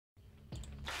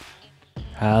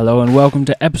Hello and welcome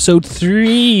to episode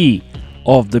 3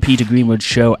 of the Peter Greenwood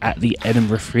show at the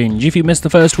Edinburgh Fringe. If you missed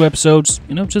the first two episodes,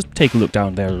 just take a look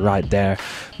down there, right there.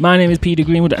 My name is Peter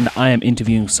Greenwood and I am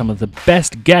interviewing some of the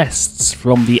best guests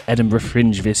from the Edinburgh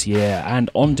Fringe this year. And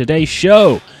on today's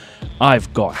show,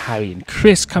 I've got Harry and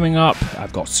Chris coming up,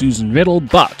 I've got Susan Riddle,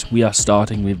 but we are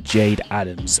starting with Jayde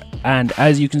Adams. And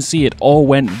as you can see, it all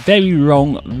went very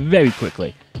wrong very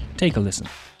quickly. Take a listen.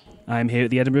 I'm here at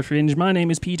the Edinburgh Fringe. My name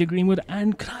is Peter Greenwood,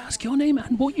 and can I ask your name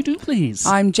and what you do, please?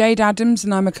 I'm Jayde Adams,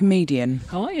 and I'm a comedian.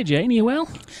 How are you, Jane? Are you well?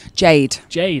 Jayde.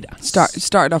 Jayde.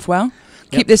 Started off well.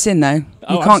 Yep. Keep this in, though. You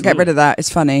can't absolutely. get rid of that. It's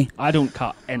funny. I don't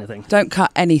cut anything. Don't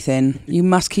cut anything. You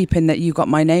must keep in that you got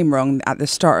my name wrong at the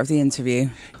start of the interview.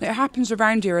 It happens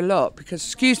around here a lot, because,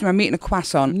 excuse me, I'm eating a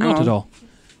croissant. Not at all.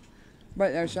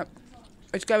 Right there, so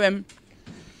it's going.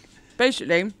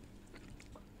 Basically,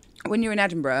 when you're in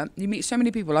Edinburgh, you meet so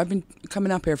many people. I've been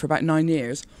coming up here for about 9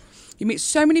 years. You meet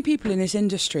so many people in this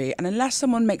industry, and unless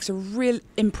someone makes a real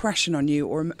impression on you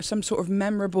or some sort of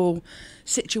memorable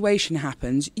situation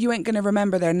happens, you ain't going to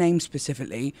remember their name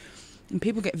specifically. And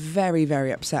people get very,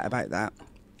 very upset about that.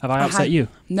 Have I upset you?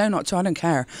 No, not at all. I don't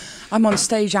care. I'm on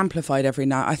stage amplified every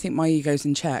night. I think my ego's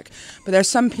in check. But there's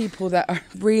some people that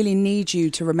really need you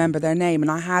to remember their name.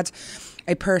 And I had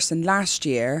a person last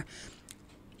year,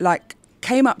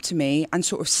 came up to me and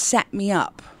sort of set me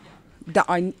up that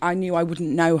I knew I wouldn't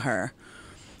know her.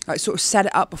 Sort of set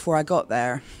it up before I got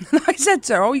there. And I said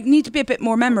to her, oh, you need to be a bit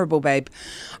more memorable, babe.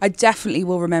 I definitely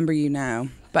will remember you now.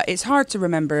 But it's hard to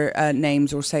remember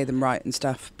names or say them right and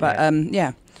stuff. But,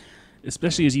 yeah.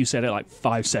 Especially as you said it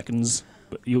 5 seconds.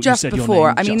 But you just said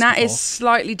before. Your name That is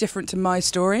slightly different to my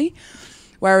story.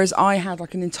 Whereas I had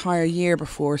an entire year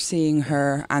before seeing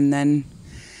her, and then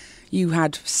you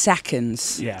had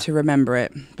seconds to remember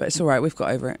it. But it's all right. We've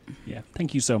got over it. Yeah.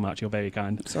 Thank you so much. You're very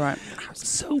kind. It's all right.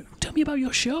 So, tell me about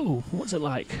your show. What's it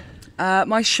like?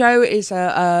 My show is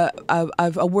a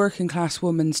working class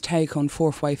woman's take on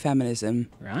fourth wave feminism.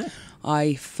 Right.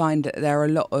 I find that there are a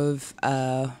lot of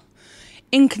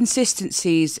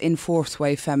inconsistencies in fourth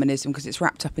wave feminism because it's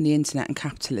wrapped up in the internet and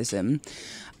capitalism.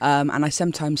 And I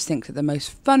sometimes think that the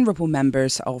most vulnerable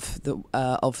members of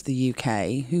the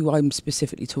UK, who I'm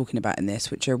specifically talking about in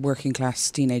this, which are working class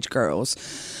teenage girls,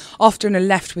 often are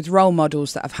left with role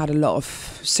models that have had a lot of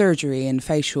surgery and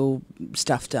facial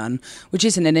stuff done, which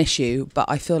isn't an issue. But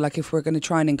I feel like if we're going to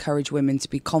try and encourage women to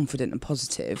be confident and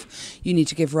positive, you need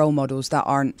to give role models that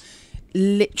aren't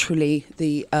literally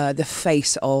the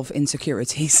face of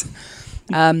insecurities.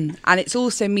 And it's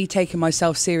also me taking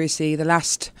myself seriously. The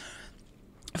last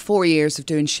 4 years of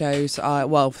doing shows,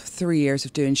 3 years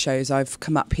of doing shows, I've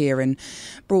come up here and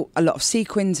brought a lot of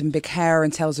sequins and big hair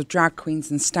and tales of drag queens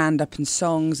and stand-up and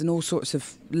songs and all sorts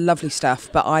of lovely stuff.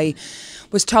 But I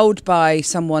was told by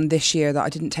someone this year that I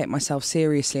didn't take myself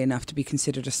seriously enough to be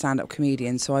considered a stand-up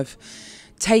comedian. So I've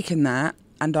taken that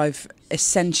and I've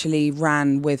essentially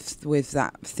ran with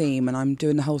that theme, and I'm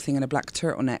doing the whole thing in a black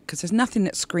turtleneck because there's nothing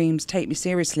that screams take me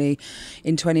seriously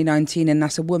in 2019, and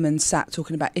that's a woman sat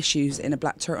talking about issues in a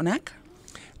black turtleneck.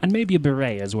 And maybe a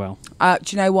beret as well. Do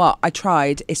you know what? I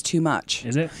tried. It's too much.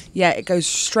 Is it? Yeah, it goes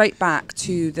straight back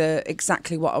to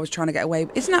exactly what I was trying to get away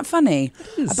with. Isn't that funny?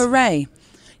 It is. A beret.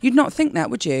 You'd not think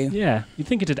that, would you? Yeah, you'd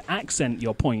think it'd accent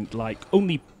your point,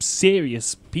 only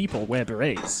serious people wear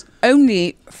berets.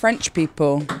 Only French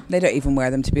people, they don't even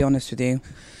wear them, to be honest with you.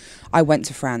 I went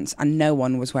to France and no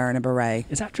one was wearing a beret.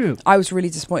 Is that true? I was really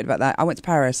disappointed about that. I went to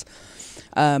Paris,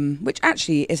 which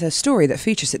actually is a story that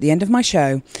features at the end of my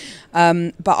show.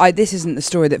 But this isn't the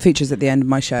story that features at the end of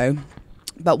my show.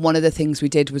 But one of the things we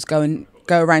did was go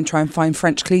around try and find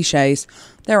French cliches.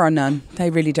 There are none. They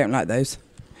really don't like those.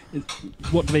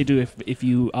 What do they do if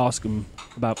you ask them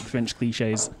about French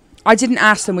cliches? I didn't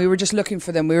ask them. We were just looking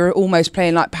for them. We were almost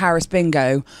playing like Paris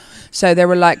bingo. So they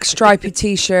were stripy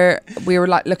T-shirt. We were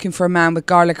looking for a man with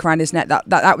garlic around his neck.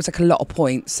 That was a lot of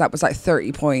points. That was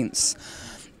 30 points.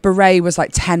 Beret was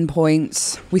 10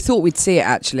 points. We thought we'd see it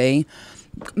actually.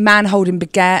 Man holding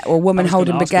baguette or woman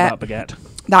holding baguette.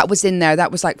 That was in there.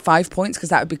 That was 5 points because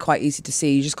that would be quite easy to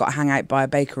see. You just got to hang out by a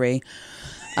bakery.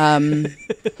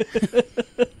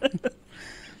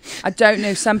 I don't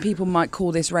know. Some people might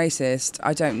call this racist.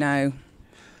 I don't know.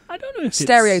 I don't know if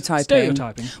stereotyping.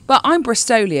 But I'm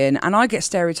Bristolian and I get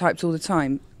stereotyped all the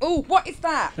time. Oh, what is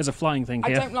that? There's a flying thing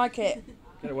here. I don't like it.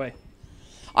 Get away.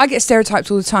 I get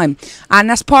stereotyped all the time. And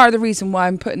that's part of the reason why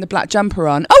I'm putting the black jumper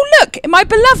on. Oh, look, my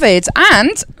beloved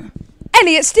and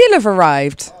Elliot Steele have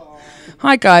arrived. Aww.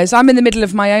 Hi, guys. I'm in the middle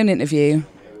of my own interview. Yeah,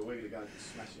 we're going to go and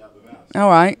smash it up the mouse. All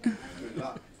right. Good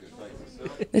luck.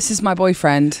 This is my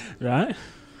boyfriend. Right.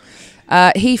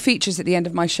 He features at the end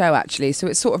of my show, actually, so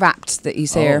it's sort of apt that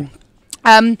he's here.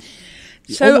 You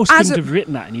So almost as couldn't a, have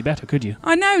written that any better, could you?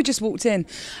 I know, he just walked in.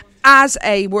 As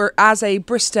a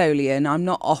Bristolian, I'm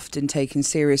not often taken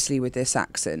seriously with this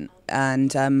accent,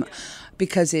 and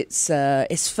because it's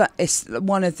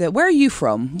one of the. Where are you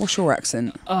from? What's your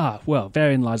accent? Well,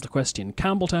 therein lies the question.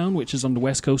 Campbelltown, which is on the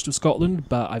west coast of Scotland,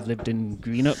 but I've lived in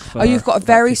Greenock for You've got a about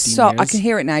very 15 soft. I years. can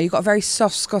hear it now. You've got a very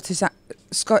soft Scottish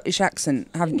accent,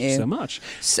 haven't Thank you you? so much.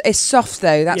 It's soft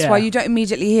though. That's why Yeah. you don't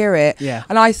immediately hear it. Yeah.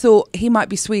 And I thought he might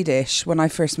be Swedish when I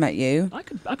first met you,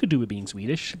 I could do with being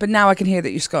Swedish. but now I can hear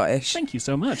that you're Scottish. Thank you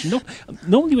so much.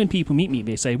 Normally when people meet me,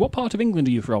 they say, "What part of England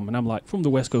are you from?" And I'm like, "From the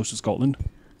west coast of Scotland."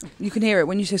 You can hear it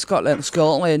when you say Scotland.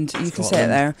 You can say it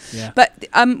there. Yeah. But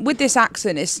with this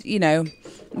accent, it's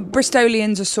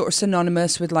Bristolians are sort of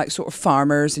synonymous with like sort of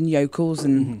farmers and yokels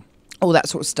and all that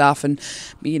sort of stuff. And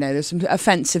there's some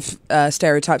offensive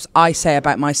stereotypes I say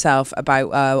about myself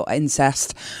about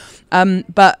incest.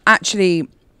 But actually,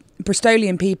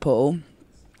 Bristolian people,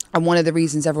 and one of the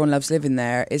reasons everyone loves living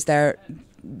there is they're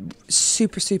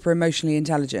super, super emotionally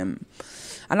intelligent.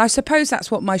 And I suppose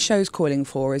that's what my show's calling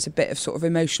for, is a bit of sort of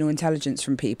emotional intelligence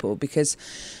from people, because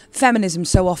feminism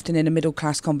so often in a middle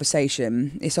class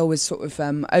conversation, it's always sort of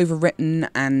overwritten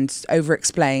and over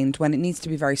explained when it needs to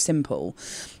be very simple.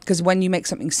 Because when you make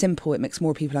something simple, it makes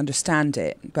more people understand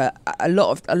it. But a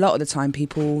lot of the time,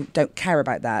 people don't care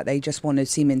about that. They just want to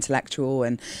seem intellectual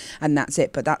and that's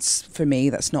it. But that's, for me,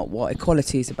 that's not what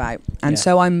equality is about. And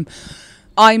so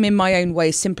I'm in my own way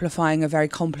simplifying a very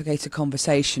complicated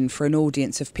conversation for an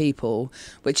audience of people,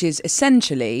 which is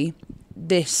essentially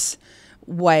this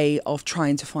way of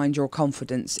trying to find your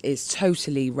confidence is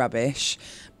totally rubbish.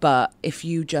 But if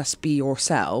you just be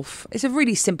yourself, it's a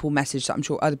really simple message that I'm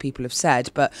sure other people have said.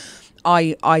 But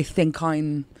I think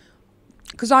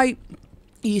because I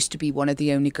used to be one of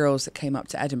the only girls that came up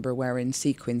to Edinburgh wearing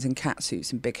sequins and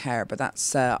catsuits and big hair, but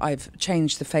that's I've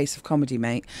changed the face of comedy,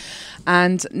 mate,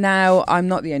 and now I'm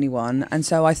not the only one. And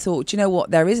so I thought, you know what,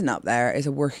 there isn't up there is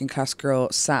a working class girl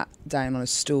sat down on a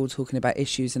stool talking about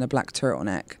issues in a black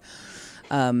turtleneck,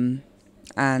 and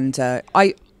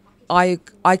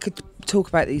I could talk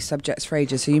about these subjects for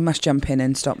ages, so you must jump in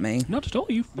and stop me. Not at all.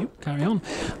 You carry on.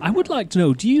 I would like to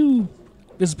know,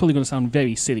 this is probably going to sound a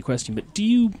very silly question, but do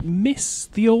you miss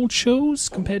the old shows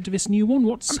compared to this new one?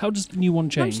 How does the new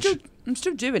one change? I'm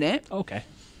still doing it. Okay.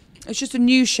 It's just a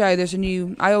new show.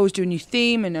 I always do a new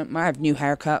theme, and I have a new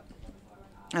haircut,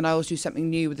 and I always do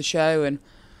something new with the show, and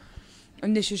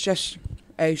this is just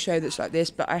a show that's like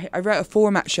this. But I wrote a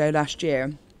format show last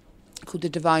year called The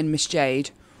Divine Miss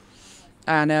Jade,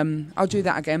 and I'll do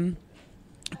that again.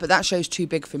 But that show's too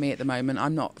big for me at the moment.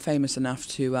 I'm not famous enough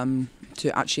to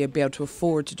actually be able to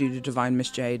afford to do The Divine Miss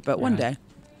Jade, but one day.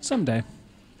 Someday.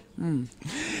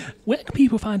 Where can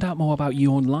people find out more about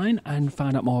you online and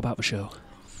find out more about the show?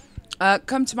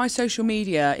 Come to my social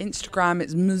media. Instagram,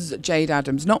 it's Ms. Jayde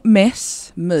Adams. Not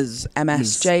Miss, Ms.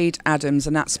 M-S, Jayde Adams,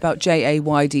 and that's spelled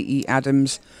Jayde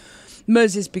Adams.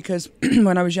 Ms is because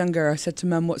when I was younger, I said to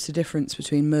Mum, what's the difference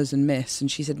between Ms and Miss?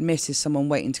 And she said, Miss is someone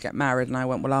waiting to get married. And I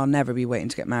went, well, I'll never be waiting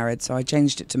to get married. So I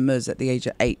changed it to Ms at the age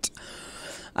of 8.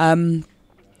 At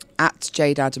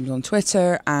Jayde Adams on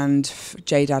Twitter and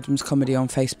Jayde Adams Comedy on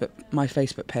Facebook, my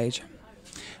Facebook page.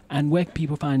 And where can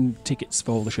people find tickets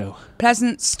for the show?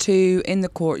 Pleasance to In the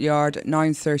Courtyard at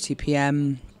 9:30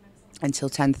 p.m. until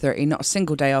 10:30. Not a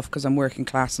single day off because I'm working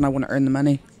class and I want to earn the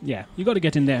money. Yeah, you got to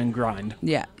get in there and grind.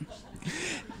 Yeah.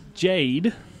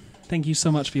 Jayde, thank you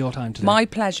so much for your time today. My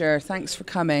pleasure. Thanks for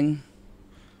coming.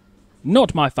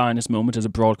 Not my finest moment as a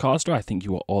broadcaster, I think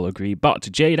you will all agree, but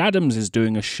Jayde Adams is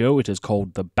doing a show. It is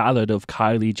called The Ballad of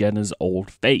Kylie Jenner's Old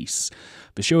Face.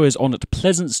 The show is on at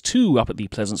Pleasance 2 up at the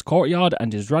Pleasance Courtyard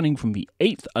and is running from the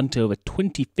 8th until the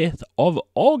 25th of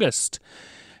August.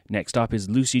 Next up is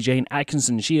Lucy Jane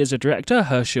Atkinson. She is a director.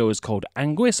 Her show is called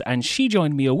Anguis, and she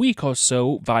joined me a week or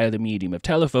so via the medium of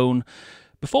telephone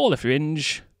before the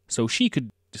Fringe, so she could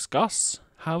discuss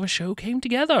how the show came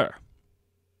together.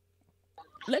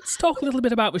 Let's talk a little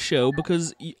bit about the show,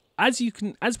 because as we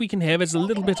can hear, there's a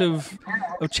little bit of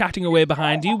chatting away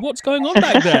behind you. What's going on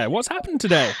back there? What's happened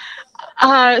today?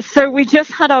 So we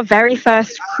just had our very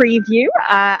first preview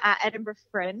at Edinburgh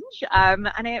Fringe, and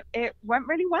it went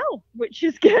really well, which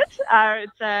is good.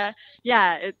 It's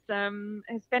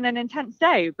been an intense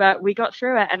day, but we got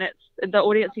through it, and the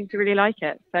audience seemed to really like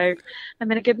it. So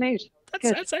I'm in a good mood.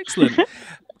 That's excellent.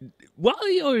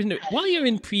 While you're in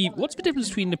what's the difference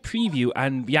between the preview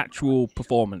and the actual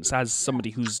performance, as somebody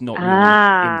who's not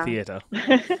really in theatre?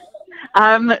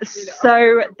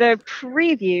 So the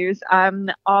previews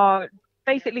are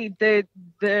basically the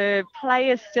the play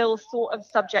is still sort of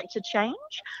subject to change.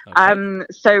 Okay.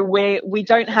 So we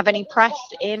don't have any press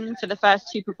in for the first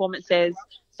two performances,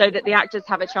 so that the actors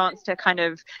have a chance to kind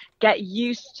of get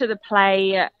used to the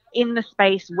play in the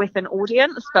space with an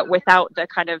audience, but without the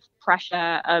kind of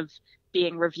pressure of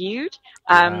being reviewed.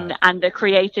 Right. And the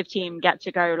creative team get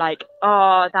to go like,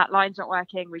 oh, that line's not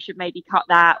working, we should maybe cut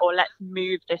that, or let's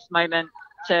move this moment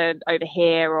to over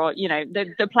here, or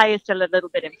the play is still a little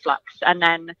bit in flux. And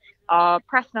then our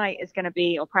press night is going to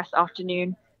be, or press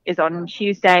afternoon is on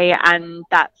Tuesday, and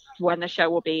that's when the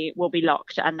show will be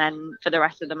locked. And then for the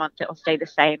rest of the month, it'll stay the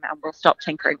same, and we'll stop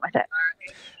tinkering with it.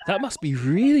 That must be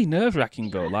really nerve-wracking,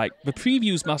 though. Like, the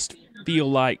previews must feel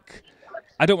like,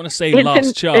 I don't want to say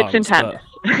last chance, it's intense.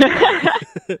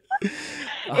 But...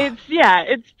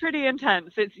 it's pretty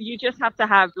intense. You just have to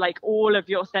have like all of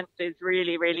your senses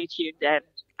really, really tuned in.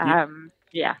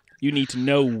 You need to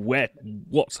know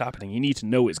what's happening. You need to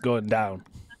know it's going down.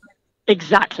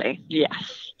 Exactly.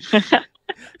 Yes.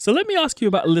 So let me ask you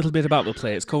a little bit about the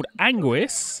play. It's called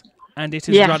Anguis, and it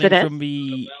is running from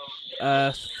the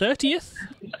 30th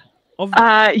of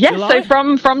July? So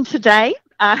from today,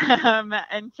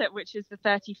 which is the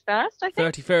 31st, I think.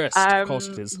 31st, of course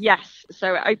it is. Yes,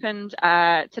 so it opened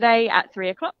today at 3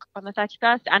 o'clock on the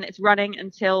 31st, and it's running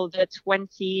until the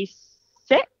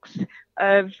 26th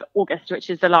of August, which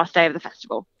is the last day of the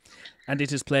festival. And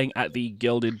it is playing at the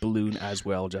Gilded Balloon as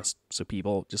well, just so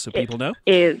people know.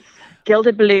 It is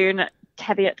Gilded Balloon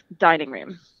Teviot Dining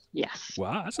Room. Yes.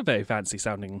 Wow, that's a very fancy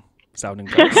sounding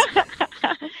place.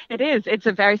 It is. It's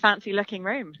a very fancy looking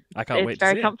room. I can't wait to see it.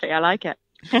 It's very comfy. I like it.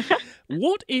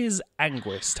 What is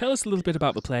Anguis? Tell us a little bit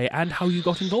about the play and how you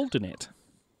got involved in it.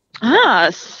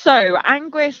 So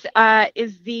Anguis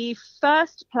is the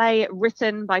first play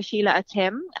written by Sheila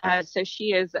Atim. So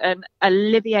she is an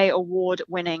Olivier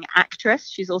Award-winning actress.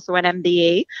 She's also an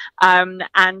MBE.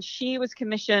 And she was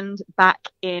commissioned back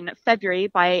in February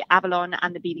by Avalon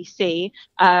and the BBC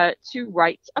to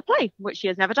write a play, which she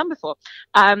has never done before.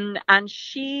 And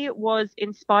she was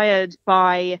inspired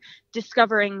by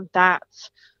discovering that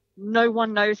no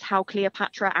one knows how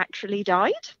Cleopatra actually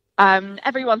died.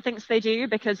 Everyone thinks they do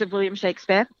because of William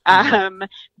Shakespeare,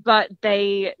 but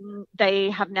they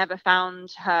have never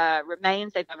found her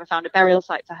remains. They've never found a burial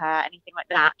site for her, anything like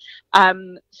that.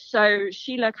 So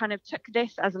Sheila kind of took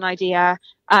this as an idea,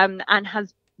 and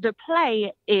the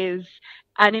play is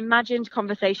an imagined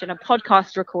conversation, a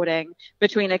podcast recording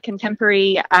between a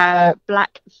contemporary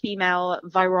black female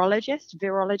virologist,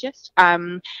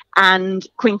 and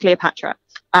Queen Cleopatra,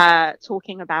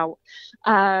 talking about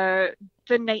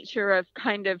the nature of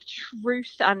kind of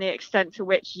truth and the extent to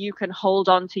which you can hold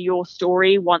on to your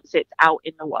story once it's out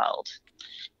in the world.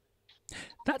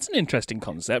 That's an interesting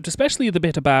concept, especially the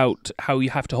bit about how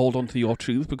you have to hold on to your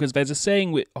truth, because there's a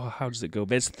saying with, how does it go?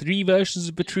 There's 3 versions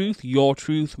of the truth: your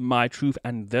truth, my truth,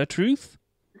 and the truth.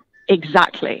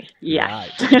 Exactly.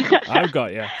 Yes. Right. I've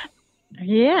got you.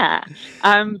 Yeah.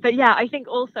 But yeah, I think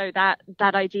also that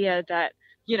idea that,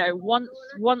 once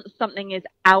something is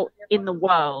out in the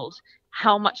world,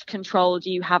 how much control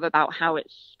do you have about how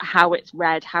it's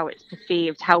read, how it's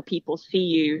perceived, how people see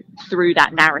you through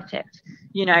that narrative?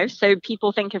 So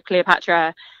people think of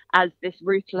Cleopatra as this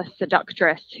ruthless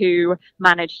seductress who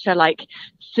managed to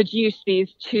seduce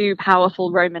these 2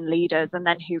 powerful Roman leaders, and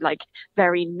then who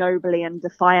very nobly and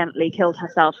defiantly killed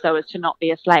herself so as to not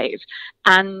be a slave.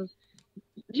 And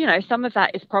some of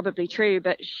that is probably true,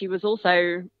 but she was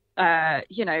also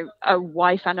a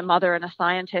wife and a mother and a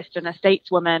scientist and a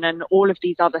stateswoman and all of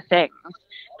these other things.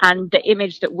 And the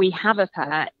image that we have of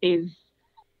her is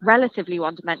relatively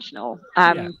one-dimensional,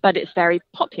 but it's very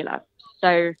popular.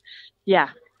 So, yeah.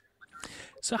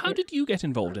 So how did you get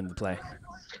involved in the play?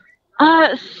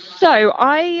 So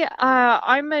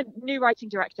I'm a new writing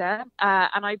director,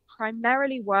 and I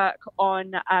primarily work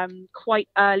on quite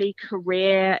early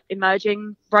career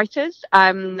emerging writers,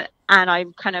 and I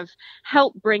kind of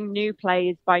help bring new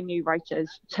plays by new writers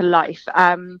to life.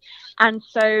 And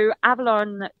so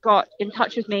Avalon got in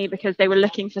touch with me because they were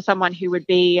looking for someone who would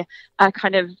be a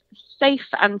kind of safe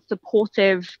and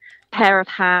supportive pair of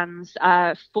hands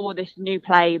for this new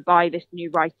play by this new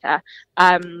writer,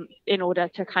 in order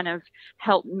to kind of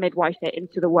help midwife it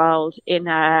into the world in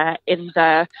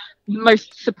the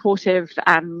most supportive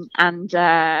and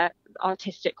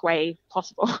artistic way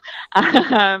possible.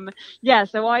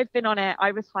 So I've been on it.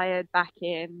 I was hired back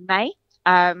in May.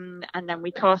 And then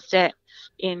we cast it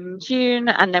in June,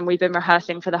 and then we've been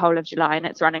rehearsing for the whole of July, and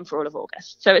it's running for all of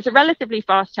August. So it's a relatively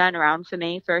fast turnaround for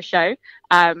me for a show,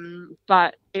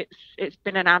 but it's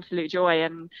been an absolute joy,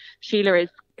 and Sheila is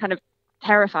kind of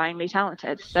terrifyingly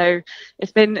talented, so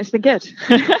it's been good.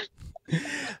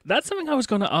 That's something I was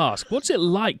going to ask. What's it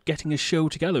like getting a show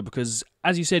together? Because,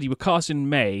 as you said, you were cast in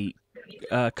May.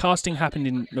 Casting happened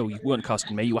in... No, you weren't cast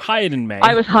in May. You were hired in May.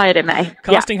 I was hired in May.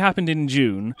 Casting happened in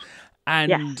June. And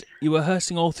Yes. you were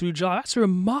rehearsing all through July. That's a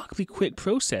remarkably quick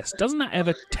process. Doesn't that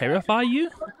ever terrify you?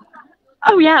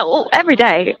 Oh, yeah. Well, every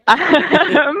day.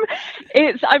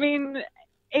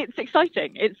 It's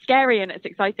exciting. It's scary and it's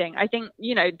exciting. I think,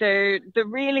 the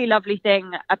really lovely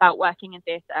thing about working in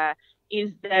theatre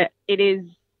is that it's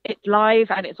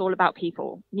live and it's all about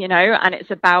people, and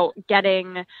it's about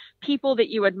getting people that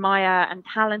you admire and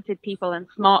talented people and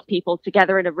smart people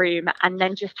together in a room and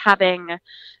then just having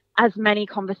as many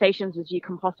conversations as you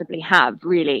can possibly have,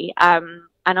 really. And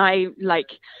I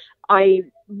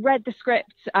read the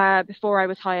script before I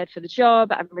was hired for the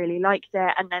job and really liked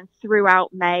it. And then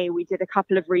throughout May, we did a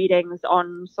couple of readings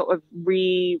on sort of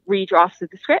redrafts of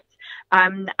the script.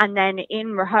 And then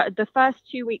in the first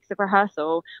 2 weeks of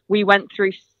rehearsal, we went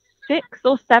through 6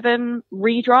 or 7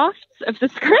 redrafts of the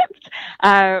script,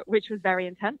 which was very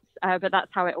intense. But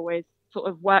that's how it always sort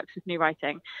of works with new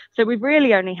writing. So we've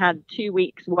really only had 2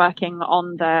 weeks working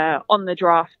on the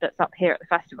draft that's up here at the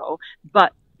festival.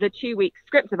 But the 2 week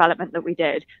script development that we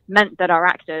did meant that our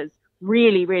actors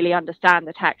really, really understand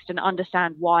the text and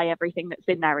understand why everything that's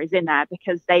in there is in there,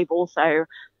 because they've also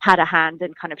had a hand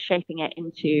in kind of shaping it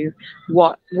into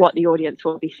what the audience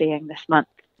will be seeing this month.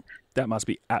 That must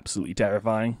be absolutely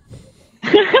terrifying.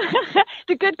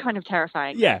 The good kind of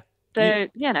terrifying. Yeah. You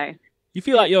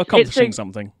feel like you're accomplishing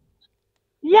something.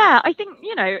 Yeah, I think,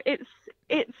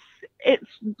 it's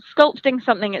sculpting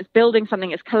something, it's building something,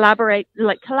 it's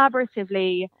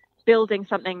collaboratively building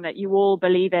something that you all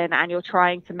believe in, and you're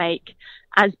trying to make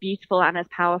as beautiful and as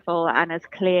powerful and as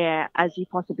clear as you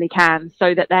possibly can,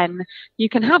 so that then you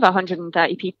can have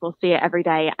 130 people see it every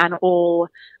day and all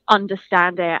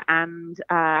understand it and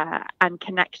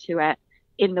connect to it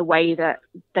in the way that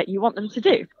you want them to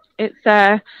do. It's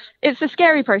a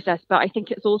scary process, but I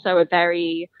think it's also a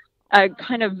very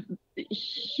kind of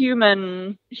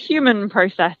human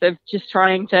process of just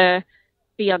trying to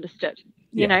be understood.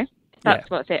 That's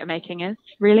what theatre making is,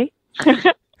 really.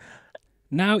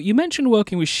 Now, you mentioned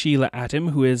working with Jayde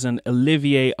Adams, who is an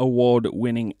Olivier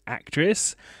Award-winning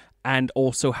actress and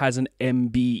also has an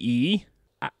MBE.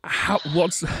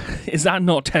 Is that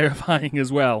not terrifying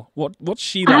as well? What's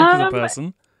Jayde like as a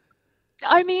person?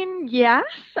 I mean, yes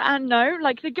and no.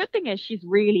 Like, the good thing is she's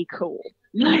really cool.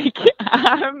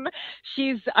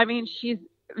 She's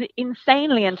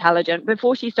insanely intelligent.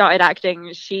 Before she started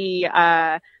acting, she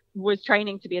was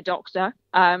training to be a doctor.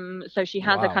 So she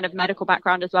has a kind of medical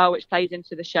background as well, which plays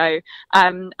into the show.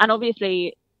 And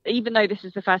obviously, even though this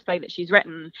is the first play that she's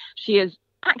written, she has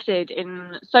acted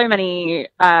in so many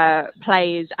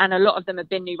plays, and a lot of them have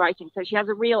been new writing. So she has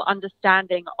a real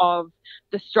understanding of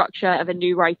the structure of a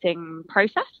new writing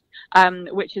process,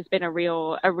 which has been a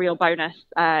real bonus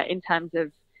in terms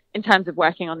of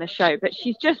working on this show. But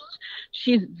she's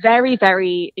very,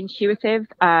 very intuitive.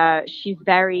 She's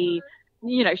very,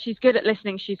 she's good at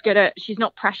listening. She's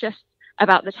not precious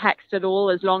about the text at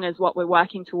all, as long as what we're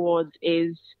working towards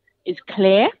is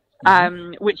clear.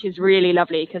 Which is really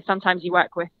lovely, because sometimes you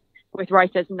work with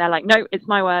writers and they're like, no, it's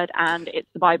my word and it's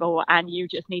the Bible and you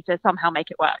just need to somehow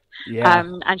make it work.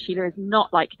 And Jayde is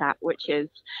not like that, which is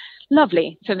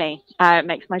lovely for me. It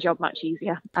makes my job much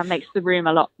easier and makes the room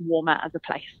a lot warmer as a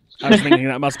place. I was thinking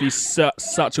that must be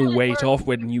such a weight off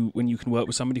when you can work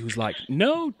with somebody who's like,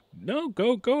 no,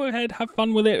 go ahead, have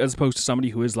fun with it, as opposed to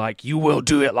somebody who is like, you will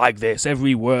do it like this,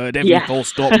 every word, every full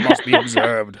stop must be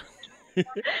observed.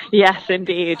 Yes,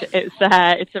 indeed. It's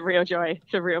a real joy.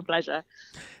 It's a real pleasure.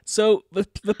 So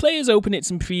the play is open. It's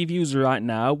in previews right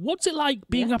now. What's it like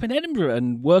being up in Edinburgh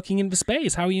and working in the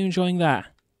space? How are you enjoying that?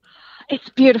 It's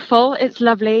beautiful. It's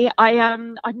lovely.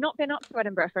 I've not been up to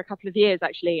Edinburgh for a couple of years,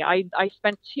 actually. I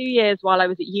spent 2 years while I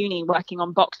was at uni working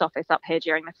on box office up here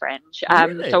during the Fringe.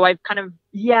 Really? So I've kind of,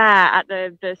 at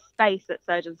the space at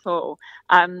Surgeons Hall.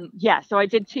 So I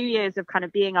did 2 years of kind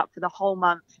of being up for the whole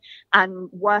month and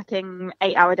working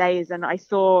 8-hour days. And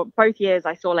both years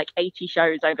I saw like 80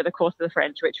 shows over the course of the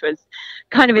Fringe, which was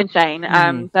kind of insane.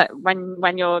 But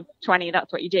when you're 20,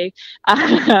 that's what you do.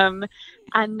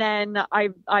 And then I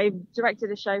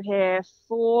directed a show here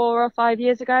 4 or 5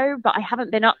 years ago, but I haven't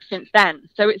been up since then.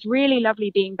 So it's really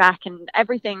lovely being back and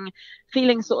everything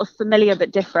feeling sort of familiar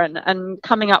but different, and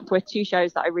coming up with 2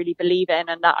 shows that I really believe in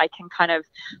and that I can kind of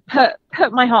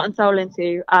put my heart and soul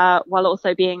into, while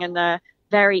also being in the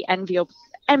very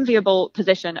enviable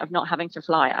position of not having to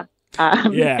fly.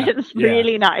 It's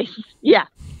really nice. Yeah.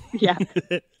 Yeah.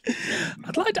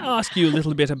 I'd like to ask you a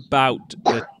little bit about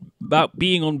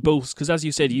being on both, because as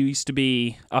you said, you used to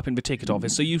be up in the ticket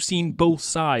office, so you've seen both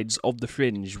sides of the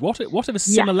Fringe. What are the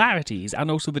similarities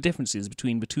and also the differences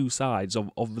between the two sides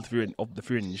of the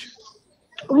Fringe?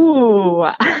 Ooh,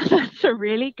 that's a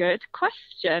really good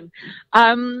question.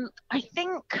 I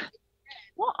think,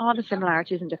 what are the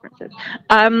similarities and differences?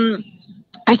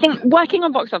 I think working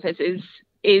on box office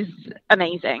is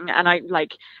amazing, and I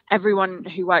like everyone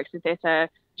who works in theatre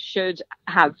should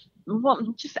have. Well,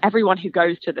 just everyone who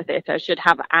goes to the theatre should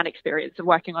have an experience of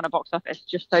working on a box office,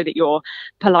 just so that you're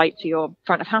polite to your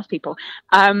front of house people.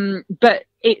 But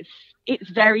it's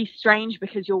very strange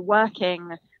because you're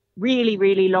working really,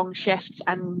 really long shifts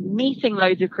and meeting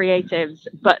loads of creatives,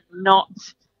 but not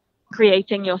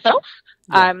creating yourself,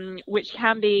 which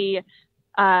can be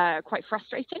quite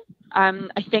frustrating.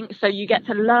 I think so. You get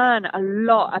to learn a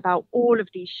lot about all of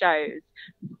these shows,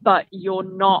 but you're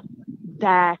not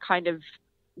there kind of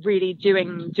really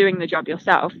doing the job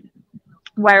yourself.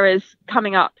 Whereas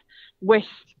coming up with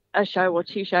a show or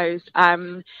two shows,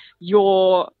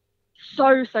 you're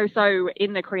so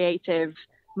in the creative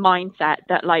mindset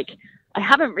that like I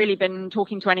haven't really been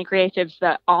talking to any creatives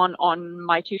that aren't on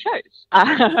my two shows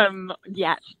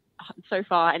yet so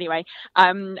far anyway.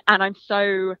 And I'm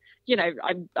so,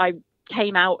 I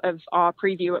came out of our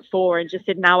preview at 4 and just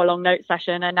did an hour-long note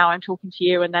session, and now I'm talking to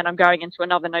you, and then I'm going into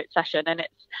another note session, and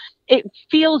it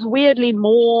feels weirdly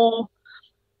more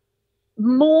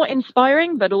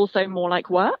inspiring, but also more like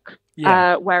work.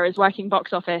 Whereas working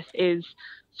box office is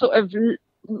sort of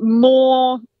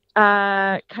more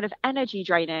kind of energy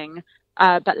draining,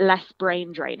 but less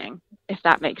brain draining, if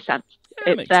that makes sense.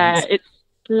 It's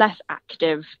less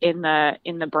active in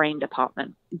the brain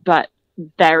department, but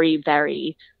very,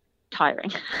 very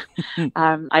tiring.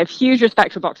 I have huge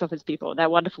respect for box office people. They're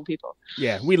wonderful people.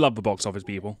 Yeah, we love the box office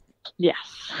people. Yes.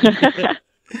 Can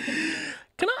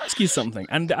I ask you something?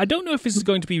 And I don't know if this is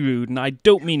going to be rude, and I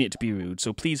don't mean it to be rude,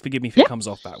 so please forgive me if it comes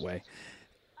off that way.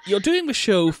 You're doing the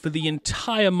show for the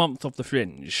entire month of the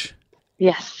Fringe.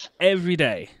 Yes. Every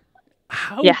day.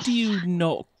 How do you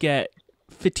not get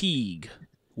fatigue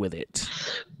with it?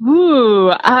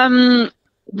 Ooh,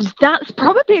 that's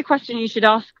probably a question you should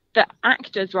ask the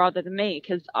actors rather than me,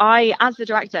 because I, as the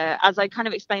director, as I kind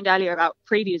of explained earlier about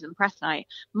previews and press night,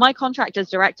 my contract as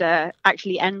director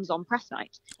actually ends on press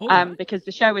night, because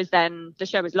the show is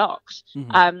locked.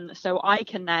 Mm-hmm. So I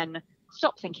can then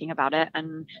stop thinking about it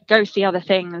and go see other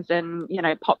things and,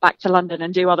 pop back to London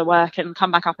and do other work and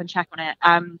come back up and check on it.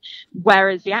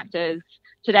 Whereas the actors,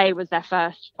 today was their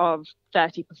first of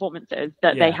 30 performances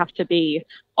that they have to be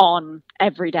on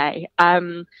every day.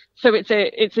 So it's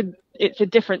a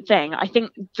different thing. I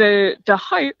think the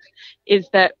hope is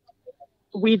that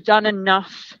we've done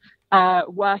enough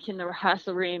work in the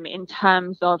rehearsal room in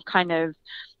terms of kind of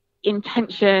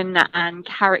intention and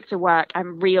character work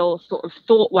and real sort of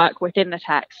thought work within the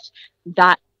text,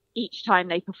 that each time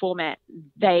they perform it,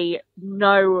 they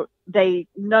know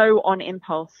on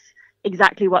impulse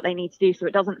exactly what they need to do. So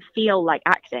it doesn't feel like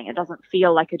acting. It doesn't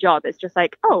feel like a job. It's just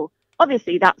like, oh,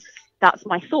 obviously that's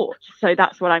my thought, so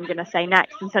that's what I'm going to say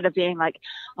next, instead of being like,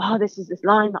 oh, this is this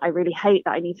line that I really hate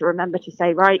that I need to remember to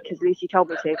say right because Lucy told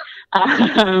me to.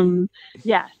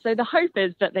 So the hope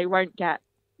is that they won't get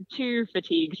too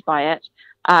fatigued by it,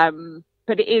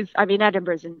 but it is, I mean,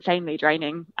 Edinburgh is insanely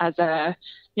draining as a,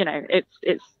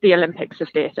 it's the Olympics of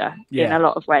theatre in a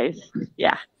lot of ways.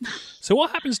 So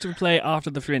what happens to the play after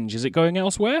the Fringe? Is it going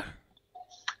elsewhere?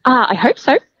 I hope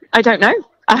so. I don't know.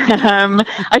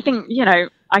 I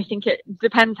think it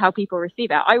depends how people receive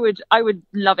it. I would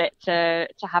love it to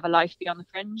have a life beyond the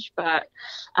Fringe, but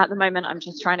at the moment I'm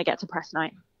just trying to get to press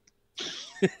night.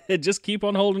 Just keep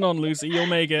on holding on, Lucy. You'll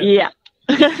make it. Yeah.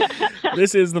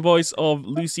 This is the voice of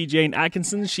Lucy Jane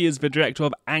Atkinson. She is the director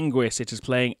of Anguis. It is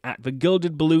playing at the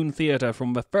Gilded Balloon Theatre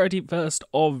from the 31st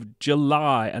of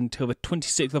July until the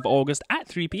 26th of August at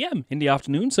 3 p.m. in the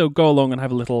afternoon. So go along and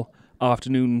have a little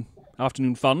afternoon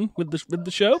fun with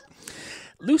the show.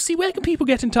 Lucy, where can people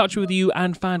get in touch with you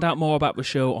and find out more about the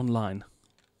show online?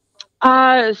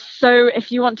 So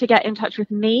if you want to get in touch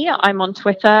with me, I'm on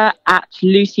Twitter at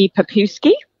Lucy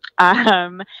Papuski.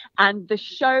 And the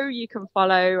show you can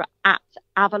follow at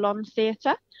Avalon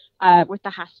Theatre with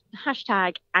the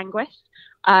hashtag Anguis,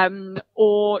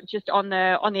 or just on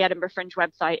the Edinburgh Fringe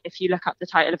website. If you look up the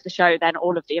title of the show, then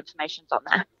all of the information's on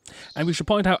there. And we should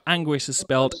point out Anguis is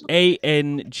spelled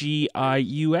Angius.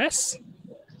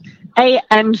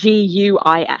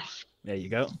 Anguis. There you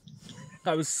go.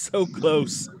 I was so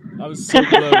close.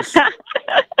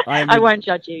 I won't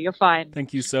judge you. You're fine.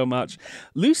 Thank you so much.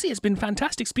 Lucy, it's been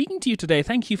fantastic speaking to you today.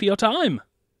 Thank you for your time.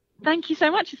 Thank you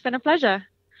so much. It's been a pleasure.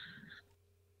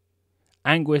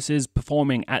 Anguis is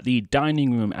performing at the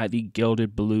Dining Room at the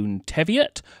Gilded Balloon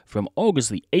Teviot from August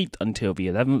the 8th until the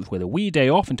 11th, with a wee day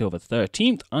off until the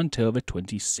 13th until the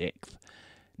 26th.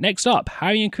 Next up,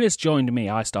 Harry and Chris joined me.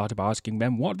 I started by asking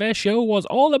them what their show was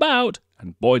all about,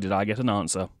 and boy did I get an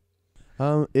answer.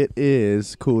 It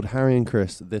is called Harry and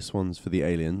Chris. This one's for the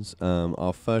aliens.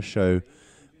 Our first show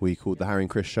we called the Harry and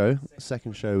Chris Show.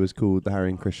 Second show was called the Harry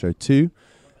and Chris Show 2.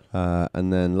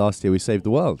 And then last year we saved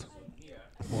the world.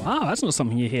 Wow, that's not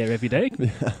something you hear every day. Yeah.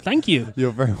 Thank you.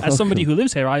 You're very welcome. As somebody who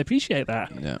lives here, I appreciate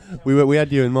that. Yeah. We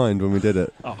had you in mind when we did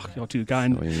it. Oh, you're too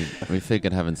kind. We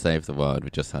figured, having saved the world,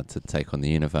 we just had to take on the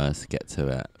universe, get to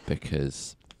it,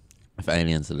 because if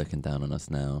aliens are looking down on us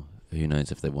now, who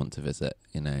knows if they want to visit?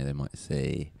 You know, they might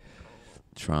see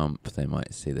Trump, they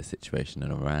might see the situation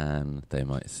in Iran, they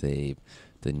might see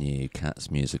the new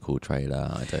Cats musical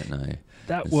trailer, I don't know.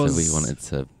 So we wanted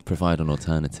to provide an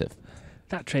alternative.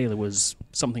 That trailer was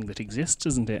something that exists,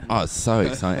 isn't it? Oh, it's so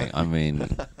exciting. I mean,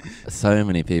 so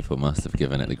many people must have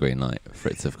given it the green light for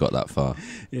it to have got that far.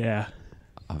 Yeah.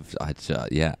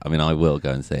 I mean, I will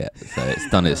go and see it. So it's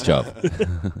done its job.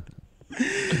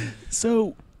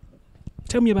 So,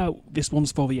 tell me about this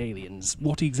one's for the aliens.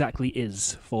 What exactly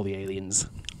is for the aliens?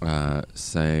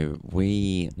 So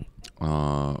we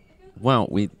are... Well,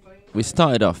 we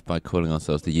started off by calling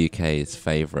ourselves the UK's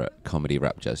favourite comedy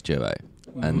rap jazz duo.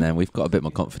 Mm-hmm. And then we've got a bit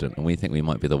more confident, and we think we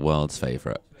might be the world's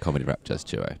favourite comedy rap jazz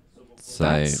duo. So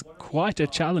that's quite a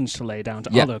challenge to lay down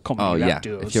to other comedy rap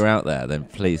duos. If you're out there, then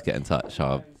please get in touch.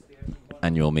 Our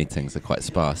annual meetings are quite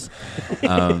sparse.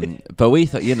 But we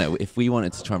thought, you know, if we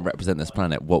wanted to try and represent this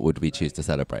planet, what would we choose to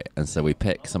celebrate? And so we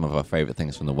pick some of our favourite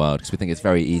things from the world, because we think it's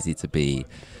very easy to be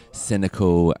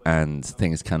cynical and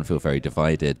things can feel very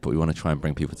divided, but we want to try and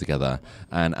bring people together.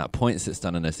 And at points it's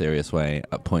done in a serious way,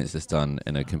 at points it's done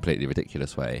in a completely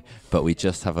ridiculous way, but we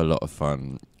just have a lot of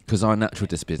fun, because our natural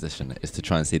disposition is to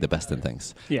try and see the best in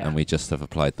things. Yeah. And we just have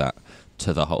applied that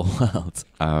to the whole world.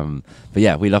 But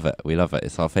yeah, we love it.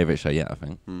 It's our favourite show yet, I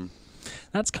think.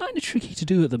 That's kind of tricky to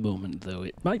do at the moment, though.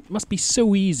 It must be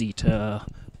so easy to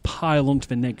pile onto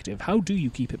the negative. How do you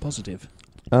keep it positive?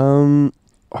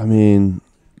 I mean,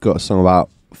 got a song about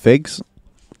figs.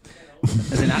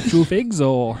 As in actual figs,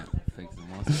 or figs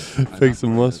and wasps? Figs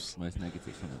and wasps. Most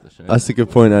negative song of the show. That's a good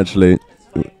point, actually.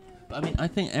 I mean, I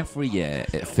think every year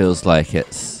it feels like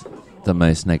it's the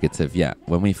most negative yet.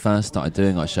 When we first started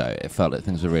doing our show, it felt like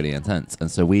things were really intense, and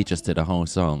so we just did a whole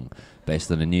song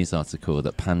based on a news article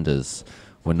that pandas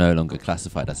were no longer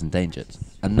classified as endangered.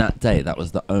 And that day, that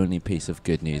was the only piece of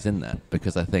good news in there,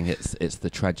 because I think it's the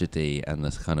tragedy and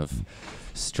this kind of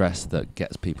stress that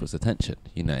gets people's attention.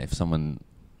 You know, if someone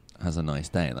has a nice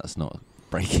day, that's not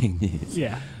breaking news.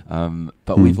 Yeah.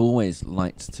 But we've always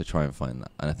liked to try and find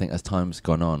that. And I think as time's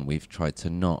gone on, we've tried to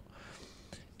not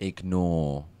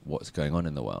ignore what's going on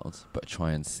in the world, but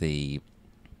try and see,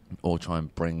 or try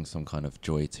and bring some kind of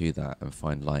joy to that and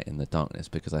find light in the darkness,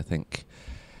 because I think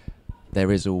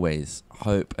there is always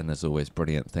hope and there's always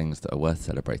brilliant things that are worth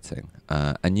celebrating.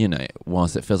 And, you know,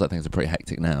 whilst it feels like things are pretty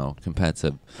hectic now compared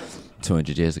to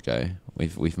 200 years ago,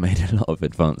 we've made a lot of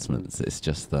advancements. It's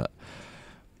just that,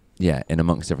 yeah, in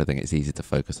amongst everything, it's easy to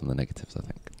focus on the negatives, I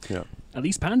think. Yeah. At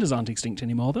least pandas aren't extinct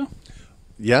anymore, though.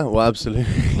 Yeah, well,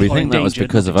 absolutely. We think that was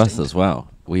because of us as well.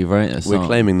 We wrote a song. We're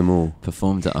claiming them all.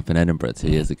 Performed it up in Edinburgh 2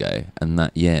 years ago, and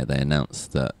that year they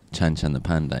announced that Chan Chan the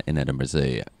panda in Edinburgh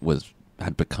Zoo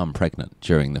had become pregnant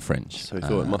during the Fringe. So we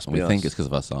thought it must be we us. think it's because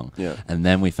of our song. Yeah. And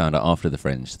then we found out after the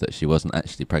Fringe that she wasn't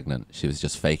actually pregnant. She was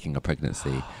just faking a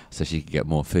pregnancy so she could get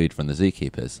more food from the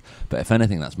zookeepers. But if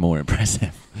anything, that's more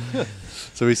impressive.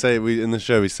 So in the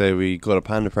show we say we got a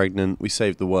panda pregnant, we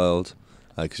saved the world,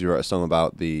 because you wrote a song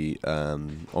about the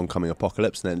oncoming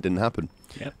apocalypse, and then it didn't happen.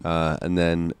 Yep. And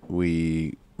then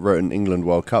we wrote an England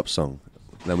World Cup song.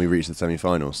 Then we reached the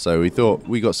semi-finals. So we thought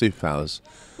we got superpowers.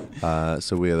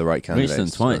 So we are the right candidates.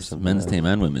 Reached them twice, men's team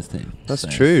and women's team. That's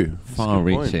true.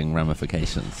 Far-reaching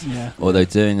ramifications. Yeah. Although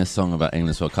doing a song about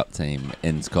England's World Cup team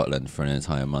in Scotland for an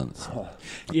entire month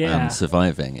and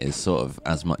surviving is sort of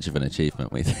as much of an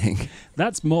achievement, we think.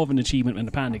 That's more of an achievement than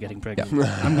the panda getting pregnant.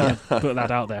 Yeah. I'm going to put that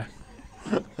out there.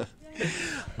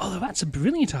 Although that's a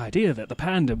brilliant idea that the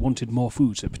panda wanted more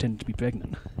food, so it pretended to be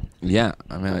pregnant. Yeah,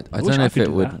 I mean, I don't know if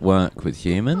it would work with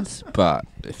humans, but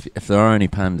if there are any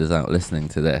pandas out listening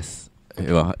to this,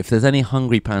 if there's any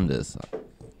hungry pandas,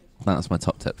 that's my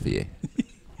top tip for you.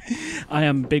 I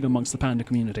am big amongst the panda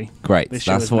community. Great,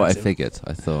 that's what massive. I figured.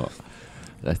 I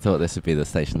thought this would be the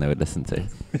station they would listen to.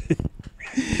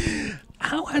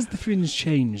 How has the Fringe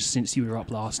changed since you were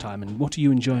up last time, and what are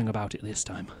you enjoying about it this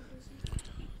time?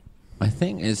 I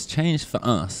think it's changed for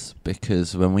us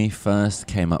because when we first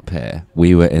came up here,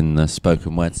 we were in the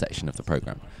spoken word section of the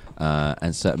programme.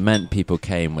 And so it meant people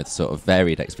came with sort of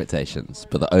varied expectations,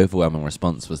 but the overwhelming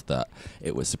response was that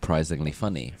it was surprisingly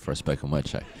funny for a spoken word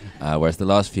show. Whereas the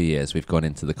last few years, we've gone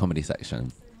into the comedy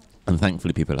section, and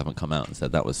thankfully people haven't come out and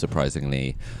said that was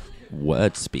surprisingly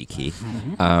word-speaky.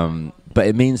 But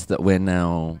it means that we're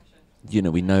now...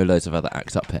 we know loads of other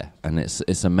acts up here, and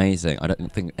it's amazing. I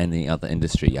don't think any other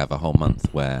industry you have a whole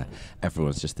month where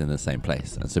everyone's just in the same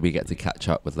place, and so we get to catch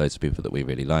up with loads of people that we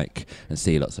really like and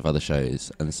see lots of other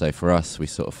shows. And so for us, we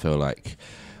sort of feel like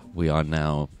we are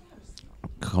now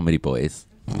comedy boys,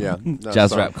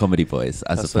 jazz rap comedy boys,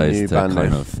 as opposed to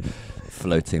kind of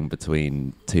floating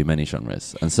between too many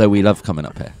genres. And so we love coming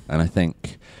up here, and I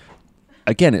think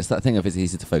again it's that thing of it's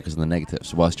easy to focus on the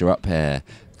negatives. Whilst you're up here,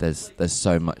 there's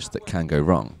so much that can go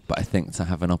wrong, but I think to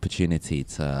have an opportunity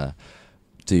to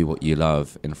do what you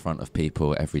love in front of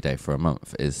people every day for a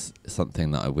month is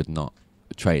something that I would not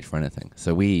trade for anything.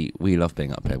 So we love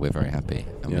being up here. We're very happy,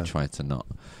 and we try to not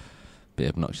be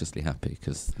obnoxiously happy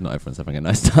because not everyone's having a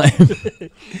nice time.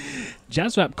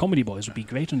 Jazz rap comedy boys would be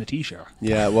great on a t-shirt.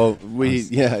 Yeah, well,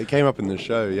 it came up in the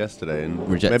show yesterday, and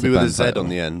Rejected maybe with a band Z title on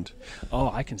the end. Oh,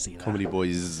 I can see that. Comedy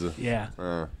boys. Yeah.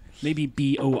 Maybe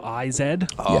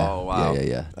BOIZ. Oh, wow.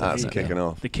 Yeah. That's kicking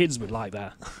off. The kids would like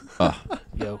that.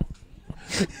 Yo.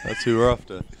 That's who we're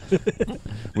after.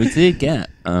 We do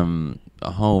get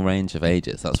a whole range of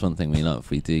ages. That's one thing we love.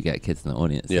 We do get kids in the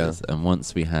audiences. And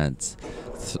once we had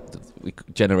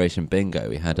Generation Bingo,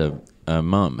 we had a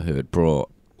mum who had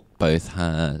brought both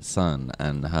her son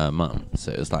and her mum.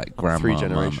 So it was like grandma,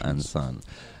 mum and son.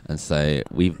 And so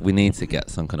we need to get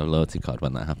some kind of loyalty card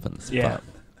when that happens. Yeah.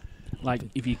 Like,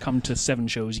 if you come to 7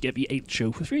 shows, you get the 8th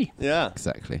show for free. Yeah.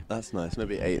 Exactly. That's nice.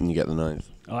 Maybe 8 and you get the 9th.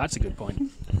 Oh, that's a good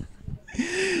point.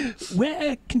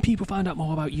 Where can people find out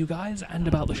more about you guys and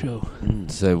about the show?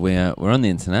 So we're on the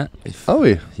internet. Are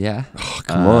we? Yeah. Oh,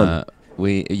 come on.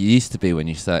 It used to be when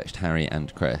you searched Harry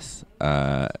and Chris,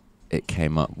 it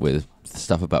came up with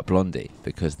stuff about Blondie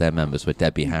because their members were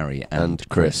Debbie, Harry and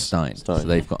Chris Stein. So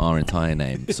they've got our entire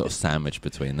name sort of sandwiched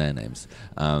between their names.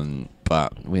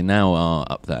 But we now are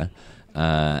up there.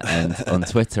 And on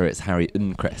Twitter it's Harry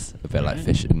and Chris, a bit like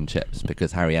fish and chips,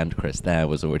 because Harry and Chris there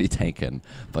was already taken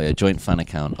by a joint fan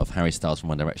account of Harry Styles from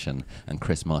One Direction and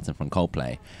Chris Martin from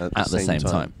Coldplay at the same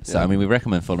time. So I mean, we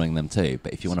recommend following them too,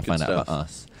 but if you want to find out about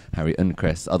us, Harry and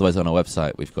Chris, otherwise on our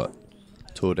website we've got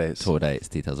tour dates,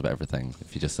 details about everything,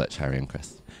 if you just search Harry and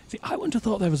Chris. See, I wouldn't have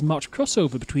thought there was much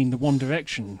crossover between the One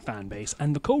Direction fan base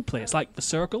and the Coldplay. It's like the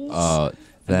circles. Oh,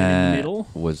 then in the middle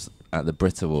was at the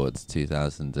Brit Awards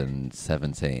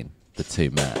 2017, the two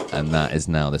met, and that is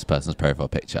now this person's profile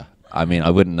picture. I mean, I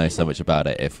wouldn't know so much about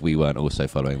it if we weren't also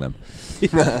following them.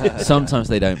 Sometimes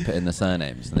they don't put in the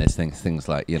surnames, and there's things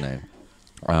like,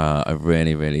 I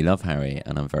really, really love Harry,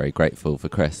 and I'm very grateful for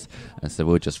Chris, and so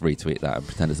we'll just retweet that and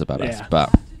pretend it's about us. But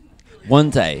one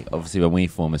day, obviously, when we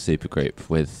form a supergroup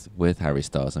with Harry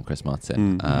Styles and Chris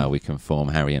Martin, we can form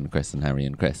Harry and Chris and Harry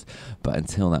and Chris. But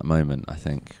until that moment, I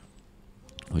think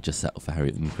we'll just settle for Harry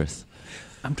and Chris.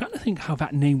 I'm trying to think how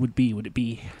that name would be. Would it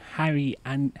be Harry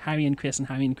and Chris and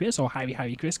Harry and Chris, or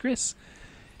Harry Chris Chris?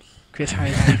 Chris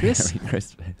Harry Chris? Harry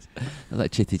Chris. That's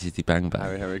like Chitty Chitty Bang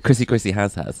Bang. Harry Chrissy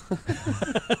has.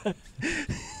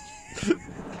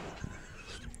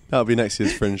 That'll be next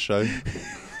year's Fringe show.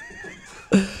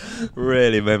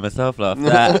 Really made myself laugh.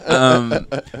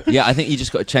 That, yeah, I think you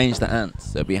just got to change the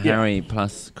ants. So it'll be Harry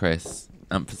plus Chris,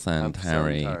 ampersand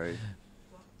Harry.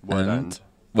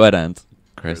 Word and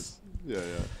Chris. Yeah.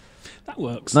 That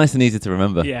works. Nice and easy to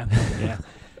remember. Yeah.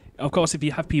 Of course, if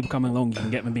you have people coming along, you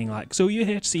can get them being like, so you're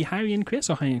here to see Harry and Chris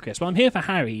or Harry and Chris? Well, I'm here for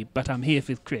Harry, but I'm here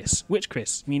for Chris. Which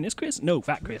Chris? You mean this Chris? No,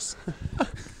 that Chris.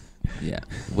 Yeah,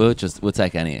 we'll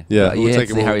take any. Yeah, we'll take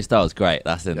the Harry Styles. Great,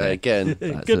 that's in there. Again,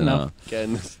 that's good enough. Get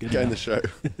in the show.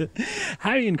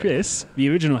 Harry and Chris, the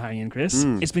original Harry and Chris.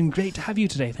 It's been great to have you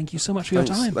today. Thank you so much for your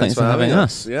time. Thanks for having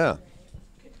us. Yeah.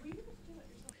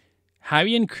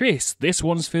 Harry and Chris, This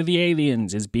One's for the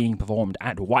Aliens, is being performed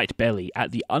at White Belly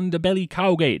at the Underbelly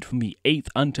Cowgate from the 8th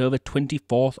until the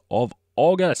 24th of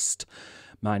August.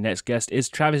 My next guest is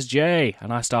Travis J,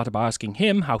 and I started by asking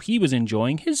him how he was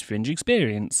enjoying his Fringe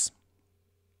experience.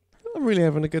 I'm really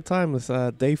having a good time. It's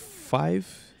day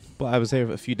 5 but I was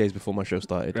here a few days before my show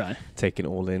started, Right. taking it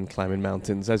all in, climbing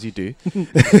mountains as you do.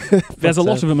 There's a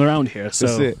lot of them around here, so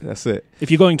That's it.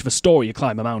 if you're going to the store, you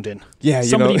climb a mountain. Yeah,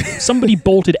 Somebody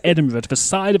bolted Edinburgh to the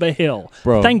side of a hill.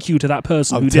 Bro, Thank you to that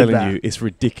person I'm who did that. telling you, it's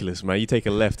ridiculous, man. You take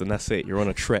a left and that's it. You're on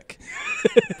a trek.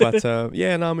 But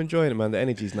yeah, no, I'm enjoying it, man. The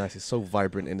energy's nice. It's so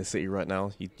vibrant in the city right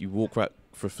now. You walk right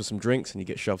for some drinks and you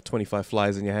get shoved 25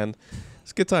 flies in your hand.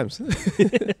 It's good times.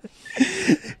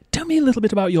 Tell me a little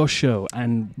bit about your show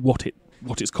and what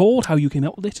it's called, how you came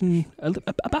up with it, and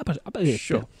about it.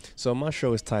 Sure. So my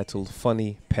show is titled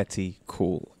Funny, Petty,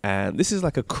 Cool. And this is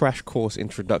like a crash course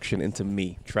introduction into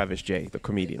me, Travis J, the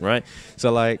comedian, right?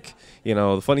 So like,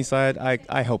 the funny side,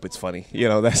 I hope it's funny.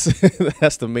 That's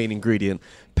that's the main ingredient.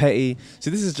 Petty.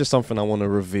 So this is just something I want to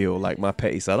reveal, like my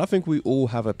petty side. I think we all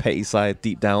have a petty side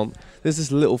deep down. There's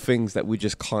just little things that we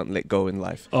just can't let go in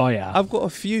life. Oh, yeah. I've got a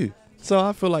few. So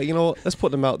I feel like, let's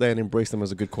put them out there and embrace them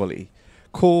as a good quality.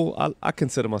 Cool, I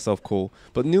consider myself cool,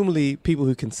 but normally people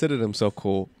who consider themselves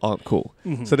cool aren't cool.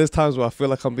 Mm-hmm. So there's times where I feel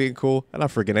like I'm being cool and I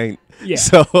friggin' ain't. Yeah.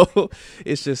 So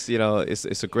it's just,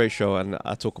 it's a great show, and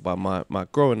I talk about my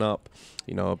growing up,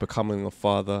 becoming a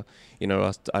father.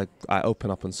 I open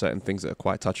up on certain things that are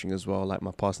quite touching as well, like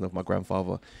my passing of my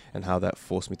grandfather and how that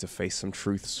forced me to face some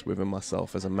truths within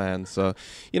myself as a man. So,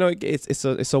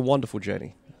 it's a wonderful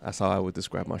journey. That's how I would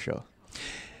describe my show.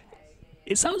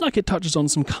 It sounds like it touches on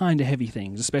some kind of heavy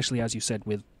things, especially as you said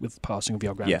with the passing of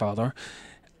your grandfather.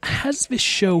 Yeah. Has this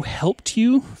show helped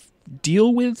you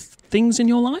deal with things in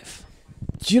your life?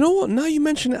 Do you know what? Now you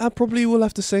mention it, I probably will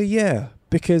have to say yeah.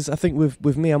 Because I think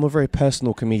with me, I'm a very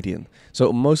personal comedian.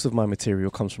 So most of my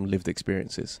material comes from lived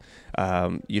experiences.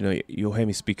 You'll hear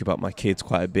me speak about my kids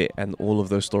quite a bit, and all of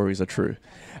those stories are true.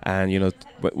 And,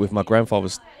 with my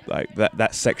grandfather's, like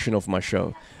that section of my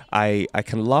show, I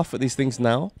can laugh at these things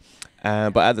now.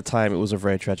 But at the time, it was a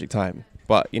very tragic time.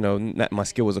 But, my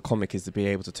skill as a comic is to be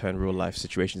able to turn real life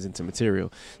situations into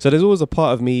material. So there's always a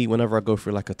part of me whenever I go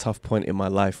through like a tough point in my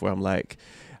life where I'm like,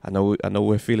 I know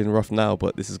we're feeling rough now,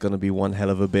 but this is going to be one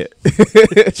hell of a bit. Do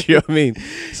you know what I mean?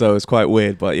 So it's quite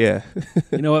weird, but yeah.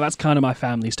 You know what? That's kind of my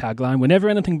family's tagline. Whenever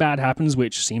anything bad happens,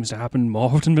 which seems to happen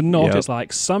more often than not, It's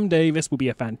like, someday this will be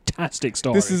a fantastic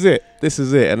story. This is it.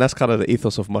 And that's kind of the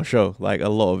ethos of my show. Like, a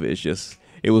lot of it is just,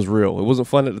 it was real. It wasn't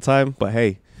fun at the time, but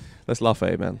hey, let's laugh at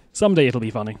it, man. Someday it'll be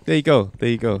funny. There you go.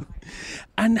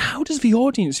 And how does the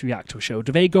audience react to a show?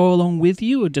 Do they go along with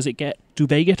you, or do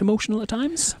they get emotional at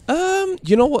times?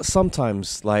 You know what?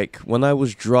 Sometimes, like when I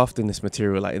was drafting this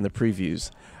material, like in the previews,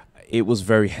 it was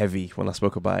very heavy when I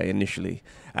spoke about it initially.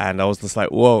 And I was just like,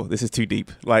 whoa, this is too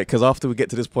deep. Like, because after we get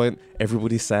to this point,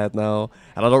 everybody's sad now.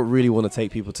 And I don't really want to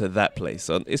take people to that place.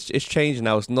 So it's changed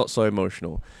now. It's not so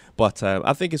emotional. But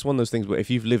I think it's one of those things where if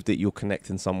you've lived it, you'll connect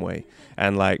in some way.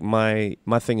 And like my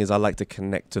thing is I like to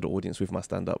connect to the audience with my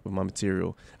stand-up, with my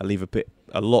material. I leave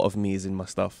a lot of me is in my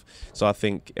stuff. So I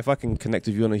think if I can connect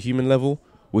with you on a human level,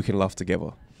 we can laugh together.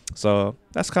 So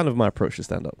that's kind of my approach to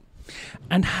stand-up.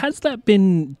 And has that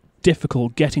been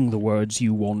difficult getting the words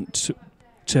you want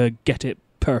to get it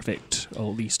perfect,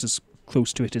 or at least as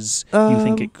close to it as you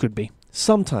think it could be?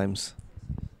 Sometimes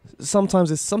it's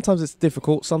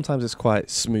difficult. Sometimes it's quite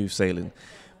smooth sailing.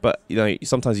 But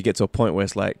sometimes you get to a point where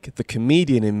it's like the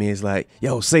comedian in me is like,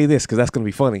 "Yo, say this because that's gonna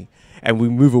be funny," and we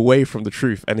move away from the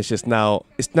truth, and it's now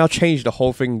changed the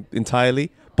whole thing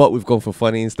entirely. But we've gone for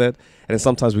funny instead, and then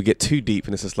sometimes we get too deep,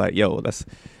 and it's just like, "Yo, that's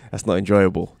not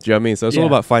enjoyable." Do you know what I mean? So it's all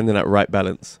about finding that right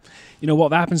balance. You know what?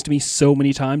 That happens to me so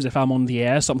many times. If I'm on the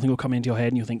air, something will come into your head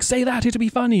and you'll think, say that, it'll be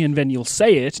funny. And then you'll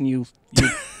say it, and you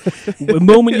the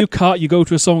moment you cut, you go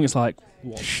to a song, it's like,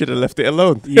 what? Should have left it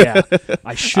alone. Yeah.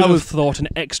 I should have thought an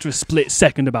extra split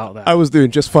second about that. I was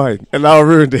doing just fine, and now I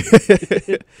ruined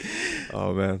it.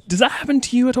 Oh, man. Does that happen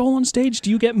to you at all on stage? Do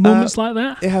you get moments like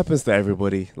that? It happens to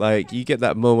everybody. Like, you get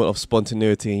that moment of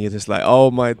spontaneity, and you're just like,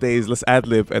 oh, my days, let's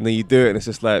ad-lib. And then you do it, and it's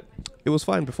just like, it was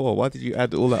fine before. Why did you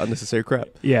add all that unnecessary crap?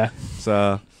 Yeah.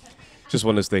 So, just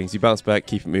one of those things. You bounce back,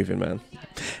 keep it moving, man.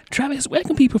 Travis, where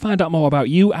can people find out more about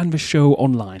you and the show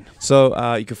online?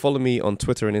 So, you can follow me on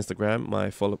Twitter and Instagram.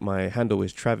 My handle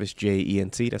is Travis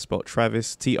Jayent. That's spelled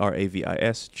Travis,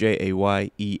 Travis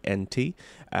Jayent.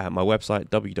 My website,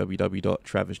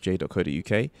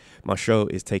 www.travisj.co.uk. My show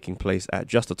is taking place at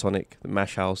Just a Tonic, the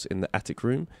Mash House in the Attic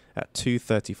Room at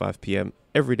 2:35 p.m.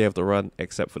 every day of the run,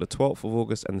 except for the 12th of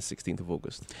August and the 16th of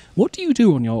August. What do you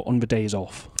do on the days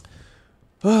off?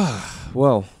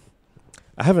 Well,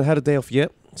 I haven't had a day off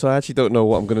yet, so I actually don't know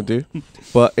what I'm going to do.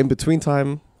 But in between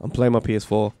time, I'm playing my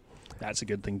PS4. That's a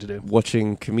good thing to do.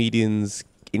 Watching comedians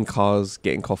in cars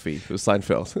getting coffee with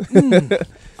Seinfeld.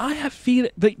 I have feel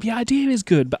the idea is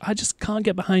good, but I just can't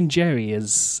get behind Jerry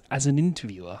as an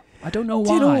interviewer. I don't know why.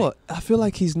 Do you know what? I feel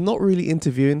like he's not really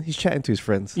interviewing. He's chatting to his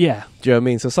friends. Yeah. Do you know what I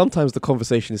mean? So sometimes the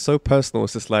conversation is so personal.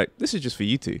 It's just like, this is just for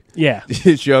you two. Yeah. Do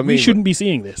you know what I mean? We shouldn't be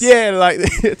seeing this. Yeah, like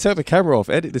turn the camera off,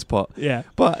 edit this part. Yeah.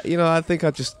 But you know, I think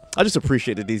I just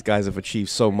appreciate that these guys have achieved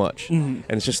so much, and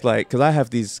it's just like, because I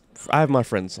have my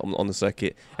friends on the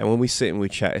circuit, and when we sit and we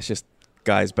chat, it's just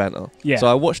guys banter. Yeah. So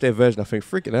I watch their version. I think,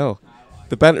 freaking hell,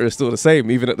 the banter is still the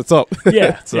same, even at the top.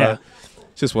 Yeah. So yeah.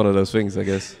 it's just one of those things, I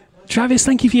guess. Travis,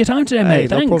 thank you for your time today, mate.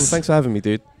 No Thanks. problem. Thanks for having me,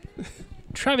 dude.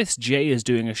 Travis J is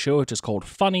doing a show. It is called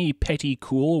Funny, Petty,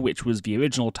 Cool, which was the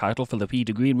original title for the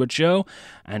Peter Greenwood show,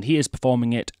 and he is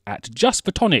performing it at Just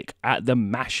for Tonic at the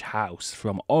Mash House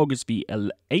from August the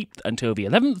 8th until the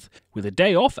 11th, with a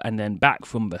day off, and then back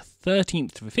from the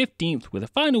 13th to the 15th with a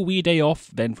final wee day off,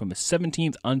 then from the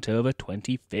 17th until the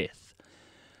 25th.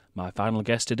 My final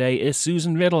guest today is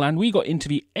Susan Riddle, and we got into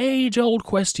the age-old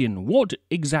question, what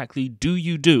exactly do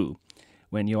you do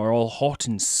when you're all hot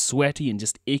and sweaty and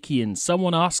just icky and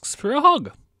someone asks for a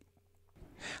hug?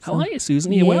 How are you,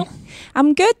 Susan? Are you well?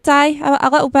 I'm good, a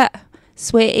little bit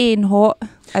sweaty and hot,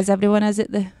 as everyone is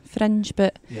at the Fringe,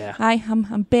 but Yeah.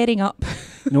 I'm bearing up.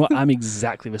 You know what? I'm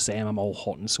exactly the same. I'm all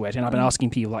hot and sweaty. And I've been asking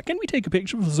people, like, can we take a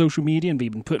picture for social media? And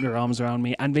they've been putting their arms around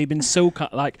me. And they've been so,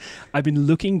 like, I've been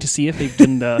looking to see if they've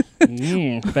done the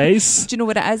face. Do you know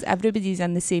what it is? Everybody's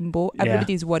in the same boat. Yeah.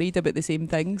 Everybody's worried about the same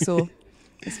thing, so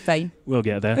it's fine. We'll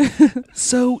get there.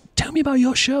 So, tell me about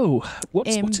your show.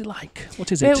 What's it like?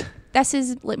 What is Well, it? this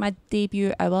is like my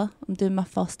debut hour. I'm doing my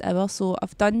first hour, so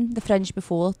I've done the Fringe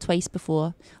before, twice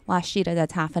before. Last year I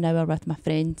did half an hour with my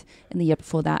friend, and the year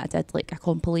before that I did like a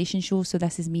compilation show. So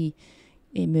this is me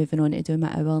moving on to doing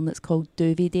my hour, and it's called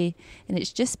Doovie Day, and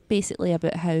it's just basically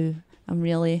about how I'm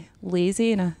really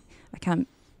lazy and I can't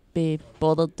be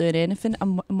bothered doing anything.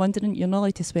 I'm wondering, you're not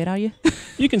allowed to swear, are you?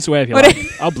 You can swear if you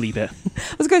like. I'll bleep it.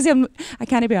 I was going to say I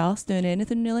can't be arsed doing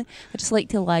anything really. I just like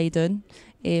to lie down,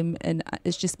 and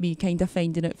it's just me kind of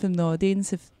finding out from the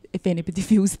audience if anybody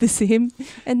feels the same,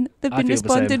 and they've I been feel the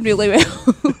responding same. really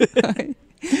well.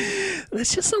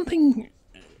 There's just something,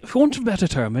 for want of a better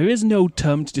term, there is no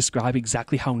term to describe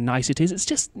exactly how nice it is. It's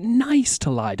just nice to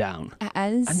lie down. It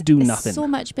is. And do it's nothing. so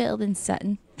much better than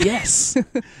sitting. Yes.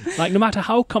 Like, no matter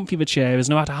how comfy the chair is,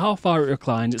 no matter how far it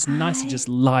reclines, it's nice to just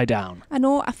lie down. I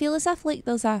know. I feel as if like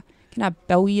there's a kind of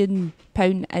 £1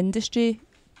 billion industry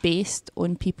based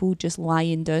on people just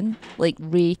lying down, like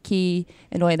Reiki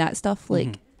and all that stuff.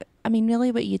 Like, I mean,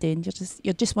 really, what are you doing?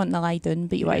 You're just wanting to lie down,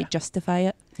 but you want to justify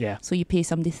it. Yeah. So you pay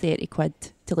somebody 30 quid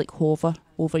to like hover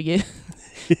over you,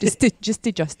 just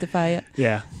to justify it.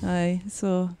 Yeah. Aye.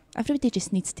 So everybody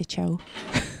just needs to chill.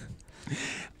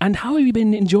 And how have you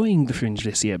been enjoying the Fringe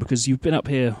this year? Because you've been up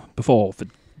here before, for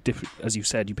different, as you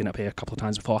said, you've been up here a couple of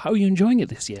times before. How are you enjoying it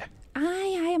this year?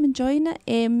 I am enjoying it.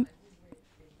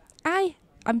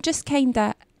 I'm just kind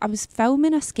of, I was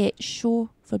filming a sketch show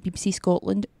for BBC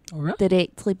Scotland All right.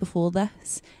 directly before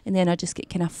this, and then I just get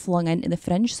kind of flung into the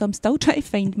Fringe, so I'm still trying to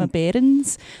find my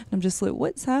bearings. I'm just like,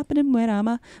 what's happening? Where am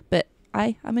I? But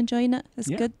I'm enjoying it. It's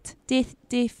Yeah. good.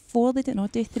 Day 4, they don't know,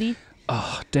 day 3.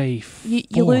 Oh, day 4.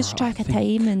 You lose I track of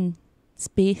think. time and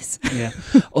space. Yeah.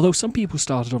 Although some people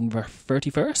started on the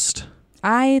 31st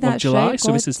Aye, of that's July, right.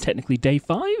 so this is technically day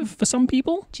 5 for some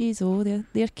people. Jeez, oh,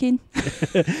 they're keen.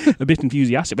 A bit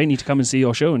enthusiastic. They need to come and see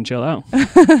your show and chill out.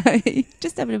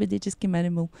 Just everybody just come in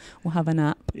and we'll have a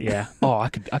nap. Yeah. Oh, I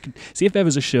could see if there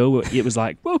was a show where it was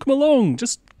like, welcome along,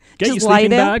 just get Just your lie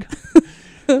sleeping there. bag.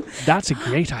 That's a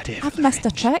great idea. I've missed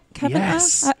a trick, haven't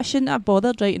Yes. I? I shouldn't have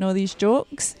bothered writing all these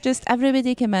jokes. Just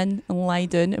everybody come in and lie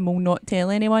down and we'll not tell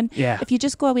anyone. Yeah. If you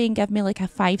just go away and give me like a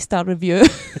 5-star review,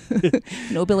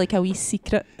 it'll be like a wee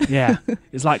secret. Yeah.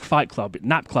 It's like Fight Club,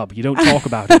 Nap Club. You don't talk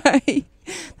about it.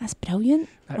 That's brilliant.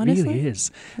 That honestly. really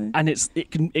is. Mm. And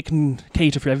it can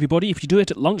cater for everybody. If you do it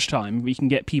at lunchtime, we can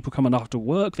get people coming after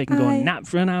work. They can go Aye. and nap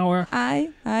for an hour.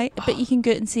 Aye. But you can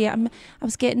go out and see it. I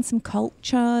was getting some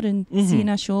culture and seeing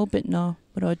a show, but no,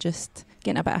 we're all just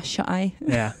getting a bit of shut eye.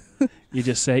 Yeah. You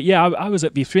just say, yeah, I was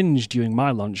at the Fringe during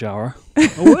my lunch hour.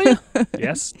 Oh, were you?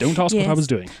 Yes. Don't ask what I Yes. was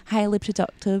doing. Highly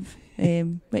productive.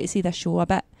 Wait to see this show, a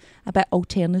bit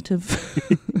alternative.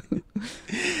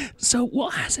 So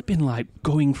what has it been like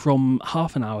going from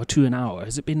half an hour to an hour?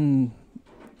 Has it been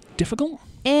difficult?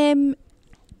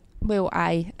 Well,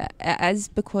 it is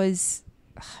because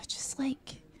just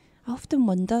like I often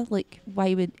wonder, like,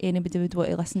 why would anybody would want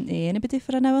to listen to anybody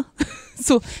for an hour?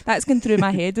 So that's going through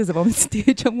my head as I'm on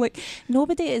stage. I'm like,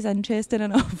 nobody is interested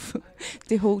enough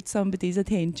to hold somebody's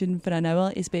attention for an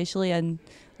hour, especially in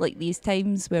like these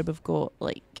times where we've got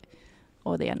like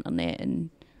all the internet and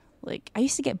like I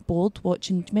used to get bored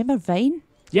watching. Do you remember Vine?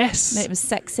 Yes. And it was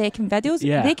 6-second videos.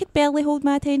 Yeah. They could barely hold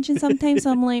my attention sometimes.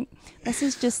 So I'm like, this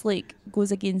is just like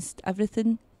goes against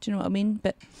everything. Do you know what I mean?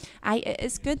 But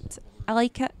it's good. I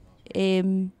like it.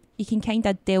 You can kind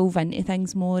of delve into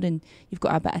things more, and you've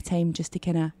got a bit of time just to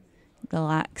kind of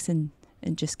relax and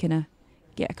just kind of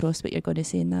get across what you're going to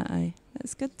say in that.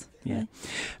 That's good. Yeah.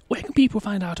 Where can people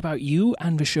find out about you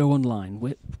and the show online?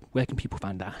 Where can people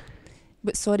find that?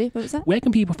 But sorry, what was that? Where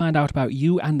can people find out about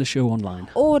you and the show online?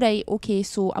 Oh, right, okay,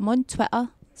 so I'm on Twitter,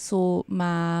 so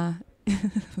my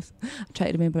I'm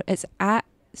trying to remember, it's at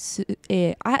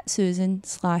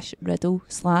Susan/Riddle/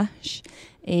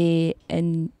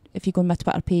 and if you go on my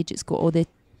Twitter page, it's got all the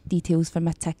details for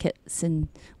my tickets and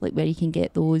like where you can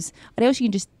get those. Or else you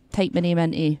can just type my name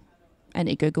into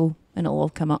Google and it'll all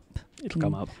come up. It'll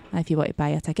come up. If you want to buy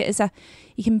a ticket.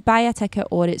 You can buy a ticket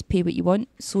or it's pay what you want.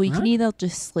 So you can either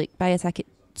just like buy a ticket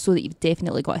so that you've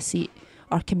definitely got a seat,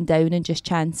 or come down and just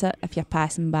chance it if you're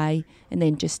passing by and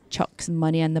then just chuck some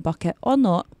money in the bucket or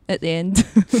not at the end.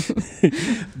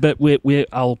 But don't worry,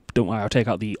 I'll take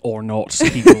out the or not so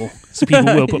people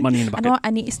will put money in the bucket.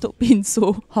 I need to stop being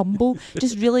so humble.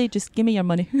 Just give me your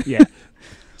money. Yeah.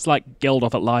 It's like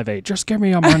Geldof at Live Aid. Just give me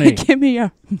your money. Give me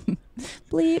your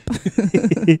bleep.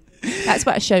 That's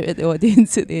what I shout at the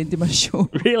audience at the end of my show.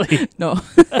 Really? No.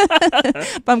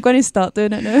 But I'm going to start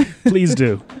doing it now. Please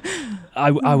do.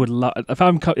 I would love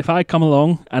if I come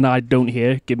along and I don't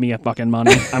hear "give me your fucking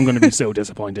money." I'm going to be so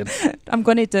disappointed. I'm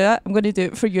going to do it. I'm going to do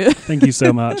it for you. Thank you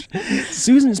so much,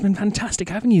 Susan. It's been fantastic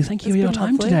having you. Thank you for your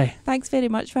time today. Thanks very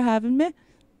much for having me.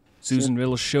 Susan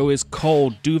Riddle's show is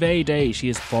called Duvet Day. She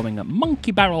is performing at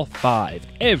Monkey Barrel 5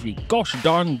 every gosh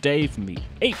darn day from the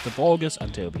 8th of August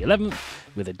until the 11th,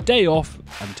 with a day off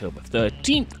until the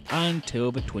 13th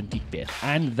until the 25th.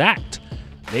 And that,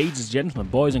 ladies and gentlemen,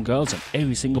 boys and girls, and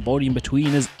every single body in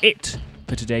between, is it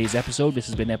for today's episode. This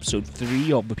has been episode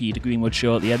 3 of the Peter Greenwood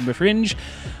Show at the Edinburgh Fringe.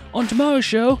 On tomorrow's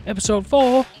show, episode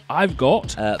 4, I've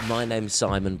got... my name's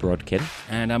Simon Brodkin.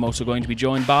 And I'm also going to be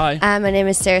joined by... my name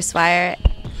is Sarah Swire.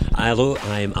 Hello,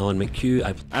 I'm Alan McHugh.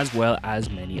 As well as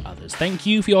many others. Thank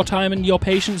you for your time and your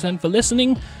patience and for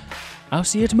listening. I'll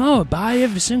see you tomorrow. Bye,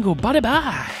 every single body.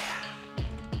 Bye.